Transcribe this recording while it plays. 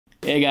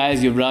Hey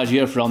guys, Yuvraj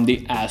here from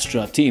the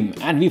Astra team,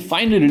 and we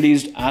finally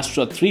released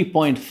Astra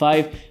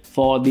 3.5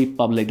 for the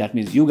public. That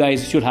means you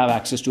guys should have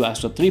access to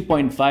Astra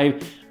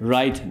 3.5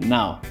 right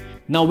now.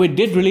 Now, we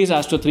did release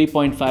Astra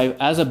 3.5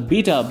 as a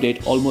beta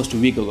update almost a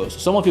week ago. So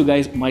some of you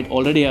guys might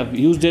already have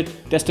used it,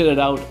 tested it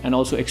out, and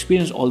also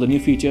experienced all the new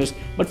features.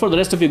 But for the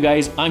rest of you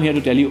guys, I'm here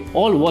to tell you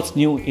all what's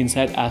new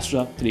inside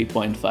Astra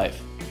 3.5.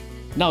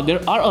 Now,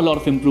 there are a lot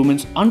of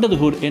improvements under the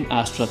hood in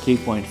Astra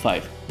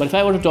 3.5. But if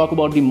I were to talk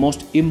about the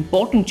most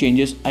important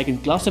changes, I can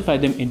classify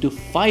them into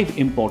 5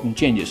 important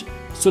changes.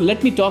 So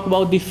let me talk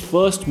about the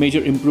first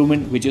major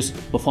improvement, which is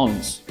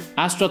performance.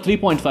 Astra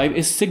 3.5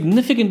 is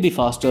significantly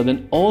faster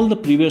than all the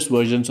previous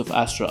versions of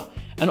Astra,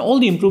 and all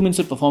the improvements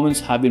in performance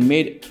have been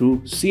made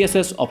through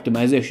CSS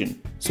optimization.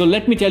 So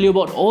let me tell you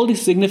about all the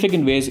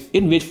significant ways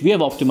in which we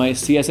have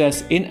optimized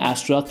CSS in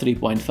Astra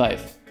 3.5.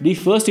 The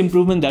first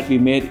improvement that we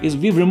made is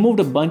we've removed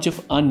a bunch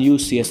of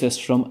unused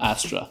CSS from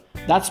Astra.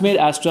 That's made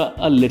Astra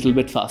a little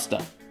bit faster.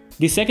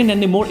 The second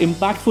and the more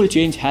impactful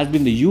change has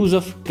been the use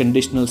of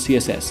conditional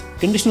CSS.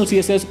 Conditional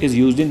CSS is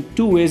used in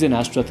 2 ways in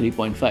Astra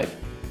 3.5.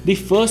 The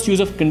first use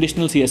of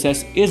conditional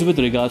CSS is with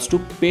regards to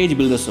page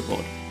builder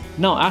support.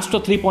 Now, Astra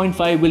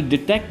 3.5 will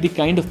detect the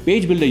kind of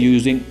page builder you're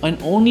using and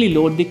only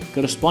load the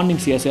corresponding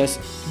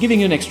CSS, giving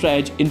you an extra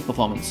edge in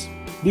performance.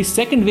 The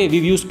second way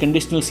we've used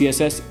conditional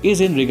CSS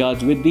is in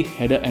regards with the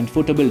header and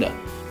footer builder.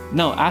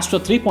 Now, Astra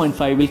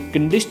 3.5 will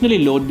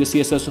conditionally load the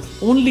CSS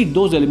of only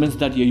those elements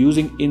that you're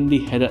using in the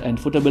header and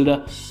footer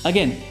builder,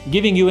 again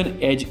giving you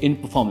an edge in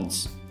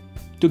performance.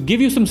 To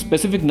give you some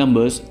specific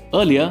numbers,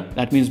 earlier,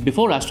 that means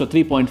before Astra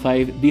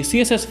 3.5, the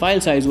CSS file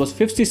size was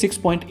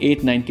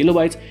 56.89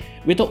 kilobytes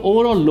with an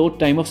overall load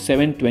time of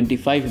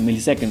 725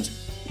 milliseconds.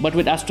 But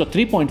with Astra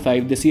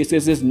 3.5, the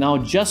CSS is now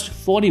just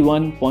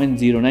 41.09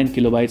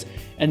 kilobytes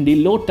and the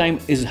load time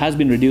has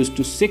been reduced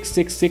to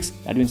 666,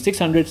 that means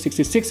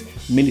 666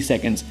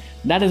 milliseconds.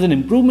 That is an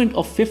improvement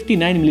of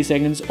 59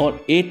 milliseconds or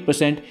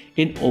 8%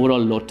 in overall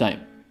load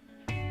time.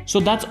 So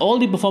that's all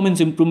the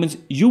performance improvements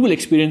you will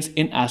experience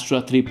in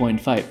Astra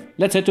 3.5.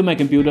 Let's head to my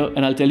computer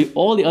and I'll tell you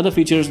all the other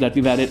features that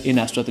we've added in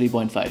Astra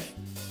 3.5.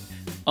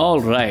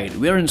 Alright,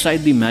 we are inside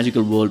the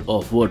magical world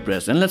of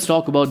WordPress, and let's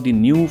talk about the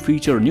new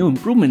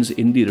improvements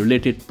in the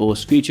related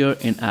post feature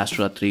in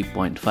Astra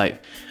 3.5.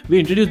 We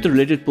introduced the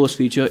related post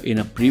feature in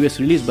a previous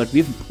release, but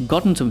we've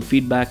gotten some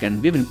feedback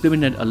and we've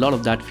implemented a lot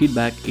of that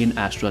feedback in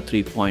Astra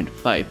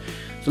 3.5.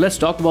 So let's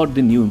talk about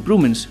the new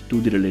improvements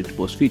to the related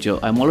post feature.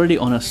 I'm already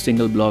on a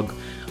single blog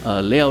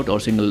layout or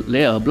single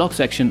layer blog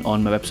section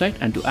on my website,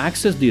 and to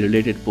access the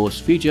related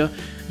post feature,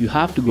 you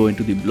have to go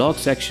into the blog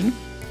section,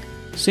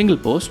 single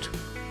post,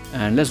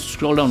 and let's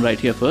scroll down right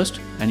here first,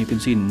 and you can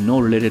see no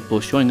related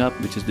post showing up,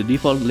 which is the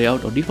default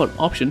layout or default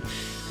option.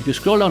 If you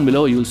scroll down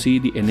below, you'll see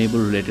the enable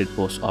related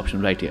post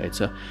option right here.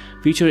 It's a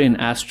feature in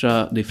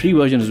Astra, the free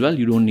version as well.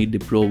 You don't need the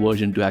pro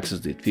version to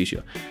access the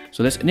feature.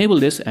 So let's enable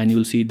this and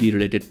you'll see the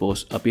related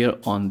post appear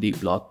on the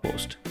blog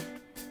post.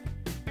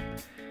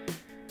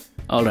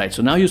 Alright,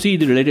 so now you see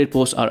the related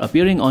posts are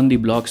appearing on the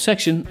blog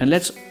section, and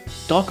let's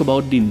talk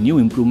about the new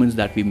improvements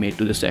that we made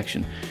to the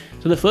section.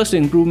 So the first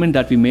improvement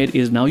that we made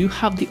is now you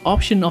have the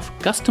option of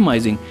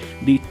customizing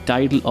the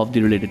title of the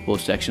related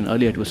post section.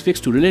 Earlier it was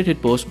fixed to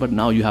related post, but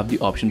now you have the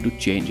option to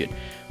change it.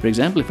 For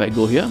example, if I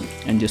go here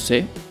and just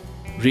say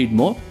read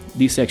more,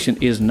 the section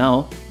is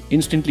now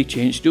instantly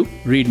changed to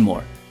read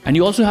more. And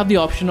you also have the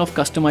option of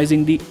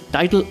customizing the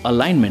title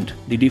alignment.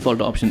 The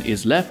default option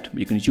is left.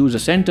 You can choose a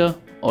center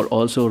or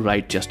also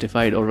right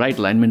justified or right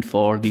alignment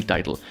for the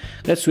title.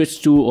 Let's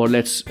switch to, or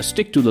let's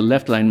stick to the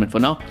left alignment for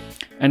now.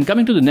 And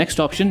coming to the next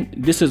option,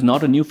 this is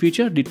not a new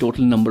feature. The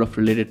total number of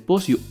related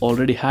posts, you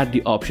already had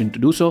the option to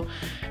do so.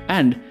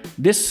 And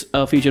this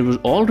feature was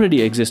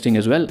already existing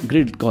as well.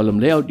 Grid column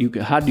layout, you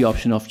had the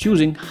option of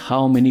choosing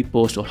how many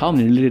posts or how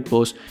many related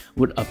posts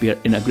would appear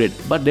in a grid.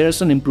 But there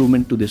is an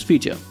improvement to this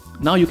feature.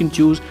 Now you can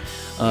choose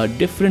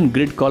different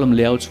grid column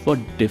layouts for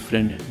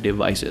different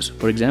devices.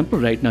 For example,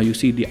 right now you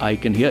see the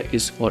icon here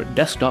is for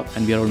desktop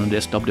and we are on a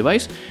desktop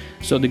device.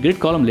 So the grid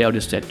column layout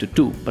is set to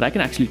 2, but I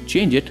can actually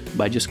change it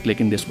by just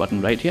clicking this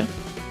button right here.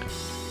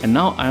 And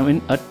now I'm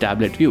in a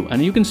tablet view,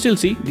 and you can still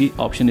see the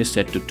option is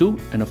set to 2.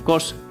 And of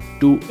course,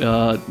 2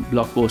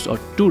 blog posts or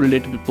 2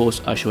 related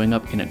posts are showing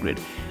up in a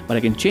grid, but I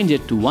can change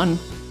it to 1.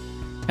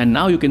 And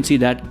now you can see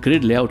that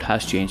grid layout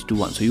has changed to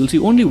 1. So you'll see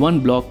only 1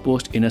 blog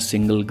post in a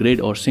single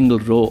grid or single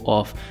row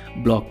of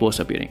blog posts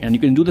appearing. And you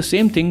can do the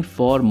same thing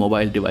for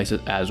mobile devices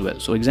as well.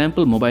 So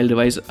example, mobile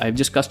device, I've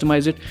just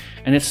customized it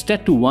and it's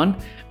set to 1.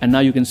 And now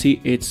you can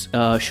see it's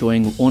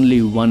showing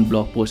only 1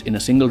 blog post in a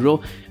single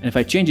row. And if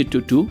I change it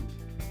to 2,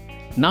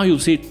 now you'll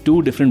see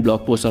 2 different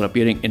blog posts are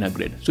appearing in a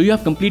grid. So you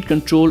have complete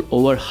control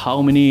over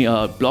how many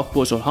blog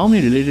posts or how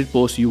many related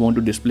posts you want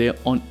to display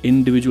on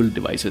individual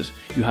devices.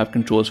 You have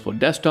controls for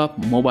desktop,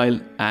 mobile,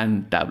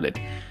 and tablet.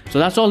 So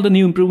that's all the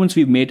new improvements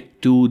we've made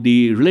to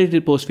the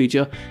related post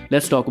feature.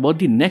 Let's talk about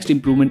the next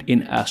improvement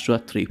in Astra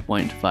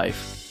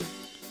 3.5.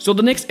 So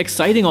the next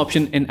exciting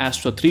option in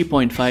Astra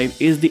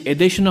 3.5 is the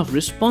addition of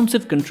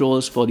responsive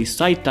controls for the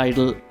site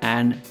title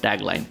and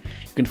tagline.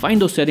 You can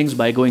find those settings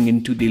by going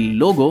into the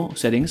logo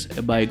settings,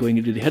 by going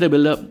into the header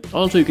builder.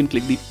 Also, you can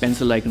click the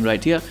pencil icon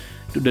right here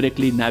to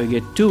directly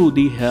navigate to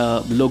the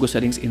logo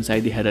settings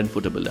inside the header and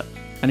footer builder.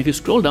 And if you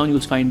scroll down, you'll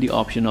find the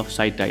option of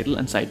site title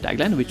and site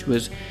tagline, which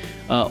was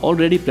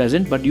already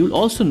present, but you'll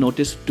also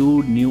notice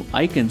two new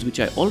icons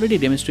which I already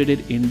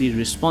demonstrated in the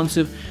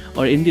responsive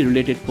or in the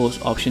related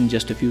post option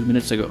just a few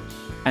minutes ago.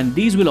 And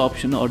these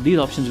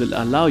options will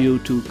allow you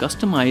to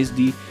customize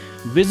the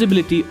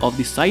visibility of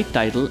the site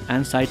title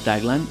and site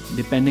tagline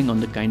depending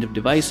on the kind of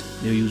device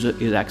your user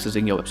is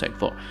accessing your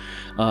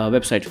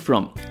website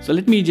from. So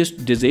let me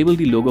just disable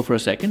the logo for a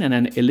second and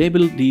then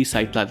enable the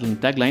site title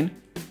and tagline.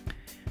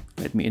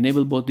 Let me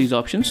enable both these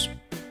options.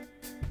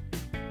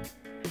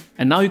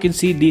 And now you can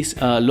see this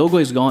logo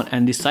is gone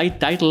and the site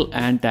title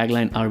and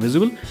tagline are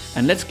visible.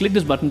 And let's click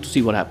this button to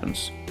see what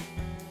happens.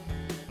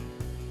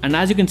 And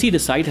as you can see, the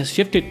site has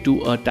shifted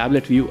to a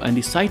tablet view and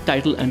the site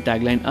title and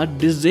tagline are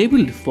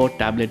disabled for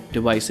tablet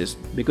devices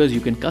because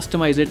you can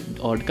customize it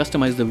or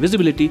customize the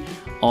visibility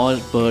all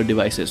per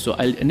devices. So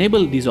I'll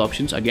enable these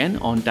options again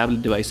on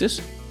tablet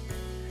devices.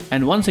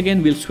 And once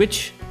again, we'll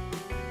switch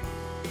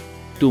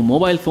to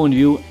mobile phone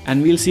view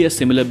and we'll see a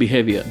similar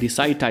behavior. The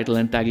site title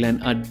and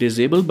tagline are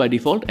disabled by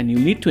default and you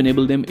need to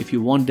enable them if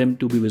you want them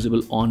to be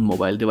visible on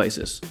mobile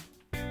devices.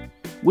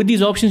 With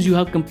these options, you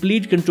have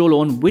complete control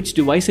on which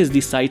devices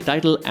the site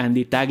title and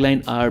the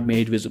tagline are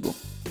made visible.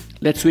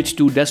 Let's switch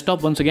to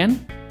desktop once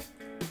again.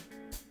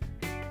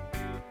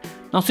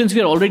 Now, since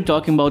we are already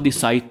talking about the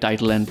site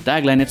title and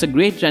tagline, it's a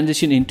great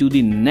transition into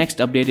the next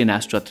update in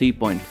Astra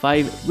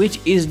 3.5,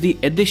 which is the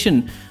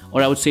addition,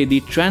 or I would say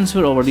the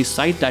transfer over the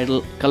site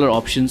title color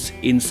options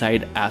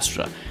inside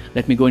Astra.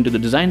 Let me go into the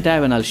design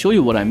tab and I'll show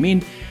you what I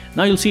mean.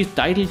 Now you'll see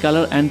title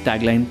color and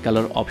tagline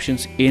color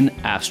options in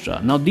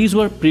Astra. Now these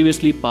were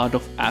previously part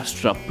of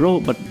Astra Pro,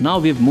 but now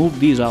we've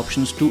moved these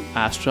options to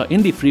Astra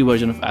in the free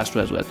version of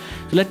Astra as well.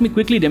 So let me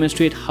quickly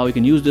demonstrate how you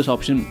can use this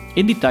option.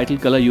 In the title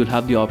color, you'll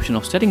have the option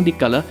of setting the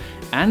color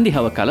and the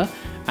hover color.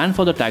 And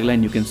for the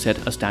tagline, you can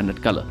set a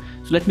standard color.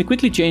 So let me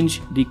quickly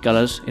change the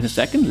colors in a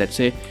second. Let's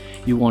say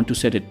you want to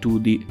set it to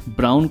the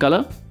brown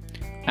color.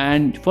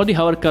 And for the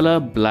hover color,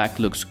 black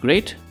looks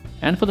great.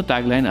 And for the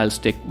tagline, I'll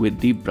stick with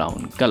the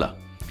brown color.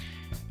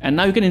 And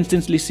now you can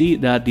instantly see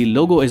that the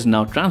logo is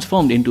now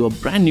transformed into a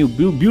brand new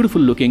beautiful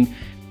looking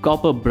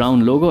copper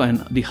brown logo,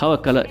 and the hover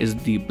color is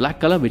the black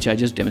color which I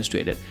just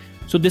demonstrated.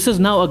 So this is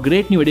now a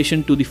great new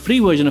addition to the free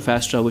version of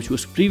Astra, which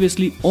was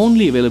previously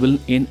only available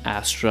in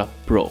Astra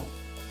Pro.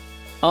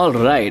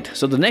 Alright,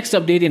 so the next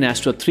update in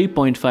Astra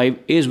 3.5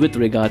 is with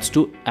regards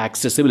to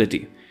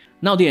accessibility.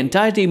 Now the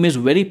entire team is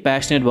very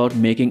passionate about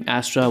making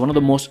Astra one of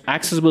the most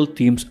accessible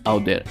themes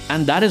out there,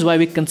 and that is why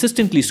we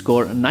consistently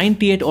score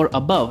 98 or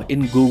above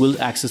in Google's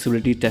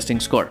accessibility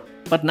testing score.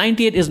 But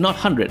 98 is not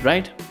 100,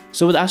 right?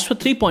 So with Astra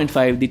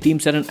 3.5, the team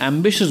set an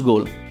ambitious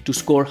goal to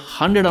score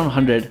 100 on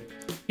 100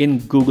 in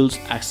Google's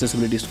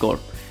accessibility score.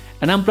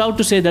 And I'm proud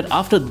to say that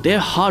after their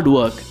hard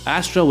work,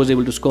 Astra was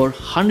able to score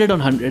 100 on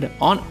 100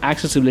 on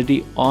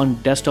accessibility on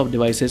desktop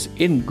devices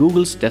in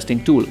Google's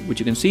testing tool,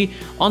 which you can see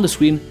on the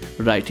screen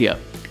right here.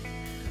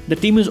 The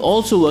team is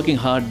also working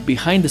hard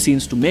behind the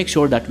scenes to make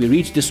sure that we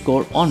reach this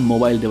score on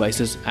mobile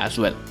devices as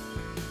well.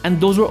 And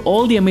those were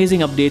all the amazing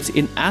updates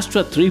in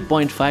Astra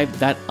 3.5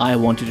 that I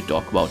wanted to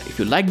talk about. If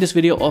you liked this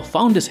video or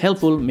found this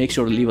helpful, make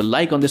sure to leave a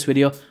like on this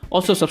video.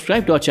 Also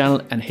subscribe to our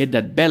channel and hit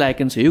that bell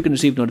icon so you can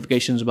receive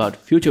notifications about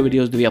future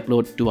videos that we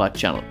upload to our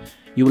channel.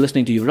 You were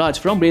listening to Yuvraj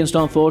from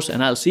Brainstorm Force,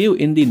 and I'll see you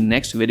in the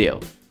next video.